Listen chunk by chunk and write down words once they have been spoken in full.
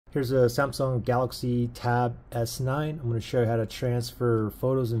Here's a Samsung Galaxy Tab S9. I'm going to show you how to transfer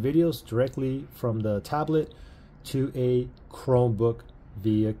photos and videos directly from the tablet to a Chromebook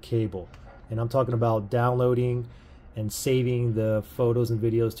via cable. And I'm talking about downloading and saving the photos and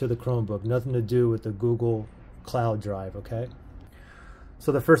videos to the Chromebook. Nothing to do with the Google Cloud Drive, okay?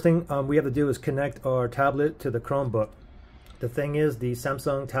 So the first thing we have to do is connect our tablet to the Chromebook. The thing is, the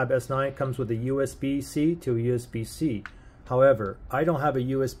Samsung Tab S9 comes with a USB-C to a USB-C. However, I don't have a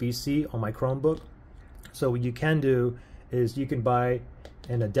USB-C on my Chromebook, so what you can do is you can buy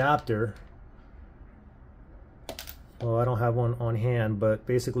an adapter. Well, I don't have one on hand, but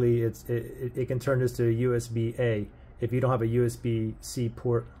basically it can turn this to USB-A if you don't have a USB-C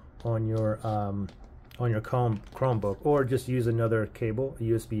port on your Chromebook, or just use another cable, a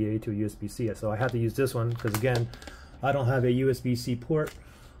USB-A to a USB-C. So I have to use this one because, again, I don't have a USB-C port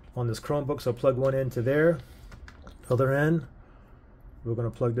on this Chromebook, so plug one into there. Other end, we're going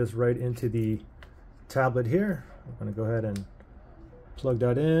to plug this right into the tablet here. I'm going to go ahead and plug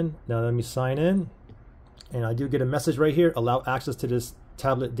that in. Now let me sign in, and I do get a message right here, allow access to this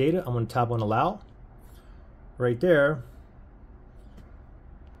tablet data. I'm going to tap on allow right there,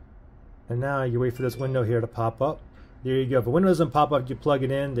 and now you wait for this window here to pop up. There you go. If a window doesn't pop up, you plug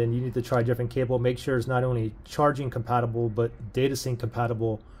it in, then you need to try a different cable. Make sure it's not only charging compatible but data sync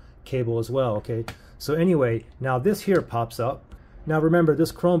compatible cable as well. Okay, so anyway, now this here pops up. Now remember,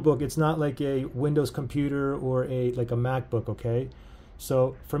 this Chromebook, it's not like a Windows computer or like a MacBook, okay?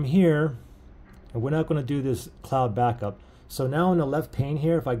 So from here, and we're not going to do this cloud backup. So now in the left pane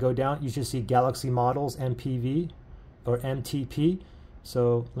here, if I go down, you should see Galaxy Models MPV or MTP.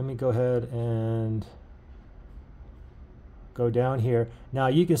 So let me go ahead and go down here. Now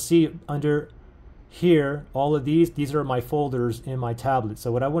you can see under here, all of these are my folders in my tablet.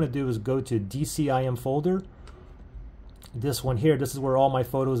 So what I want to do is go to DCIM folder. This one here, this is where all my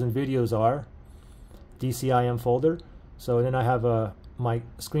photos and videos are. DCIM folder. So then I have my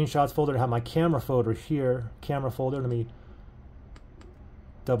screenshots folder. I have my camera folder here. Camera folder. Let me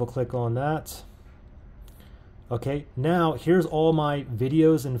double click on that. Okay, now here's all my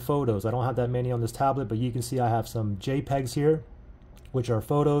videos and photos. I don't have that many on this tablet, but you can see I have some JPEGs here, which are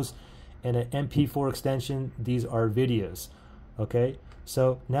photos, and an MP4 extension. These are videos. Okay,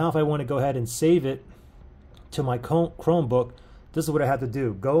 so now if I want to go ahead and save it to my Chromebook, this is what I have to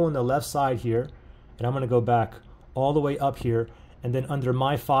do. Go on the left side here, and I'm going to go back all the way up here, and then under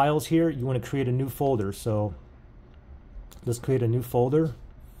my files here, you want to create a new folder. So let's create a new folder,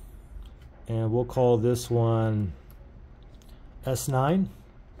 and we'll call this one S9.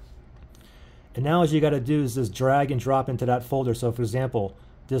 And now what you got to do is just drag and drop into that folder. So for example,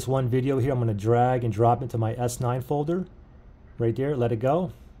 this one video here, I'm going to drag and drop into my S9 folder right there. Let it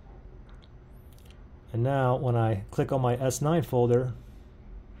go. And now when I click on my S9 folder,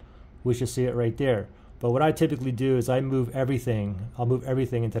 we should see it right there. But what I typically do is I move everything. I'll move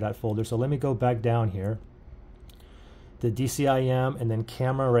everything into that folder. So let me go back down here. The DCIM and then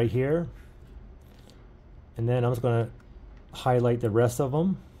camera right here. And then I'm just going to highlight the rest of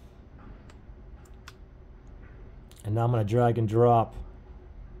them. And now I'm going to drag and drop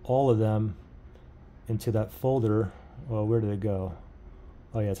all of them into that folder. Well, where did it go?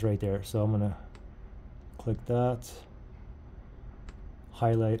 Oh yeah, it's right there. So I'm going to click that,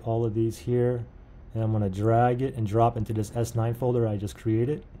 highlight all of these here, and I'm going to drag it and drop into this S9 folder I just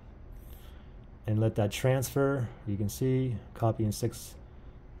created, and let that transfer. You can see copying 6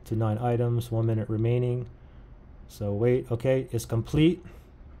 to 9 items, 1 minute remaining. So wait, okay, it's complete.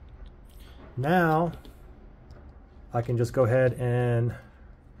 Now I can just go ahead and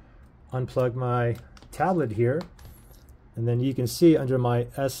unplug my tablet here, and then you can see under my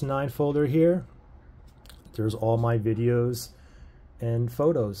S9 folder here, there's all my videos and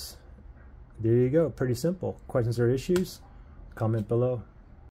photos. There you go. Pretty simple. Questions or issues? Comment below.